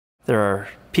There are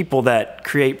people that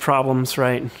create problems,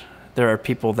 right? There are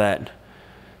people that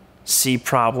see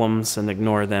problems and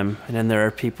ignore them. And then there are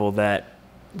people that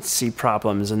see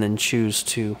problems and then choose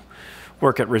to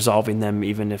work at resolving them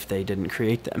even if they didn't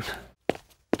create them.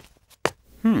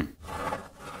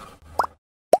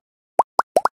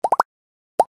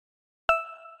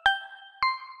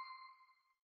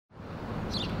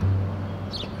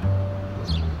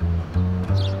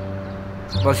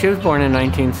 Well, she was born in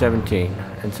 1917,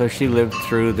 and so she lived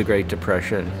through the Great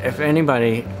Depression. If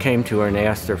anybody came to her and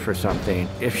asked her for something,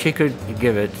 if she could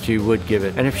give it, she would give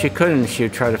it. And if she couldn't, she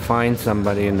would try to find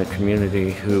somebody in the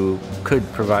community who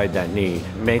could provide that need,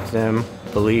 make them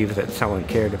believe that someone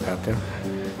cared about them.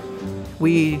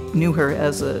 We knew her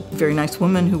as a very nice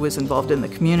woman who was involved in the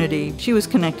community. She was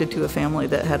connected to a family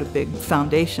that had a big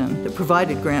foundation that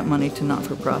provided grant money to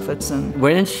not-for-profits. And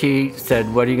when she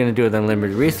said, "What are you going to do with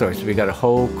unlimited resources?" we got a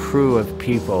whole crew of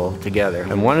people together.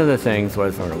 And one of the things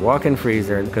was on a walk-in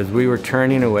freezer, because we were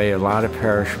turning away a lot of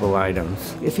perishable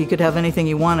items. If he could have anything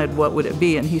he wanted, what would it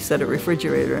be? And he said a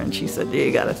refrigerator, and she said, "Yeah,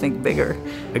 you got to think bigger."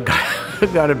 I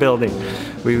got a building.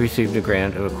 We received a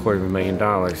grant of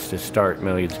 $250,000 to start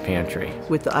Millie's Pantry.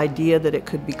 With the idea that it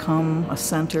could become a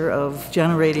center of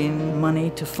generating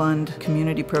money to fund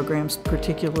community programs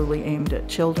particularly aimed at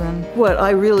children. What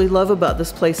I really love about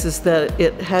this place is that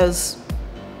it has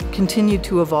continued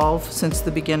to evolve since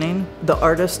the beginning. The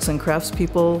artists and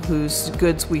craftspeople whose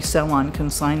goods we sell on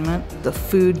consignment, the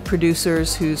food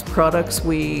producers whose products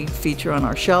we feature on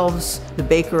our shelves, the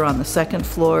baker on the second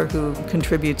floor who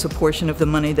contributes a portion of the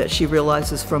money that she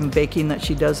realizes from baking that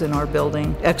she does in our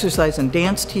building, exercise and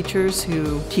dance teachers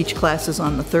who teach classes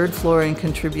on the third floor and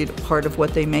contribute a part of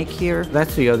what they make here.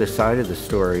 That's the other side of the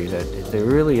story, that there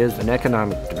really is an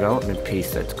economic development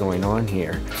piece that's going on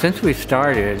here. Since we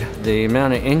started, the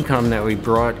amount of income that we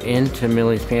brought into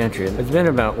Millie's Pantry has been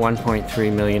about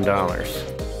 $1.3 million.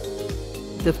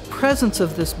 The presence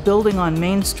of this building on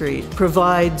Main Street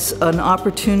provides an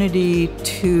opportunity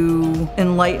to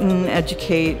enlighten,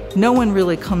 educate. No one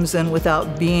really comes in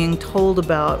without being told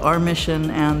about our mission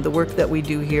and the work that we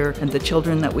do here and the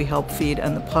children that we help feed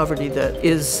and the poverty that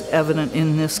is evident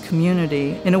in this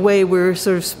community. In a way, we're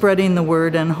sort of spreading the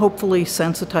word and hopefully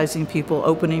sensitizing people,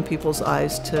 opening people's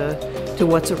eyes to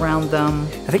what's around them.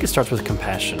 I think it starts with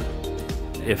compassion.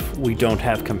 If we don't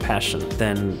have compassion,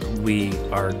 then we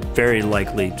are very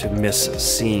likely to miss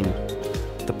seeing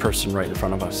the person right in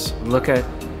front of us. Look at,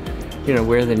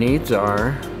 where the needs are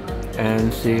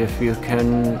and see if you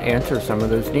can answer some of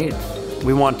those needs.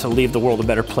 We want to leave the world a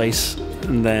better place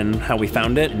than how we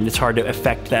found it, and it's hard to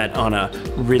affect that on a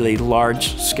really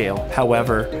large scale.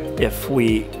 However, if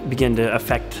we begin to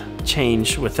affect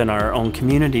change within our own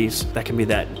communities, that can be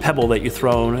that pebble that you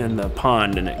throw in the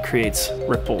pond and it creates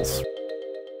ripples.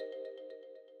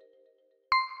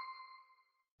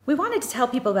 We wanted to tell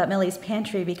people about Millie's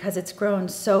Pantry because it's grown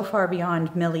so far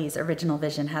beyond Millie's original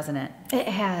vision, hasn't it? It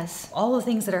has. All the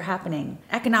things that are happening,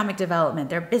 economic development,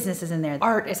 there are businesses in there,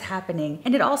 art is happening,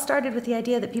 and it all started with the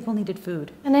idea that people needed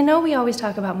food. And I know we always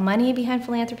talk about money behind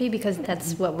philanthropy because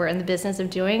that's what we're in the business of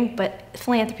doing, but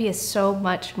philanthropy is so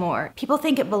much more. People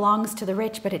think it belongs to the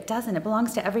rich, but it doesn't. It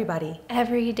belongs to everybody.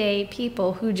 Everyday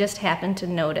people who just happen to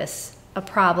notice a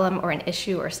problem or an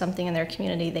issue or something in their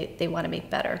community they want to make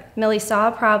better. Millie saw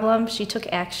a problem, she took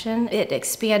action, it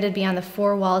expanded beyond the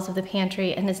four walls of the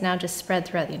pantry and is now just spread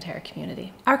throughout the entire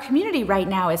community. Our community right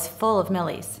now is full of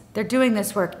Millies. They're doing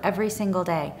this work every single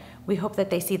day. We hope that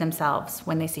they see themselves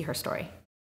when they see her story.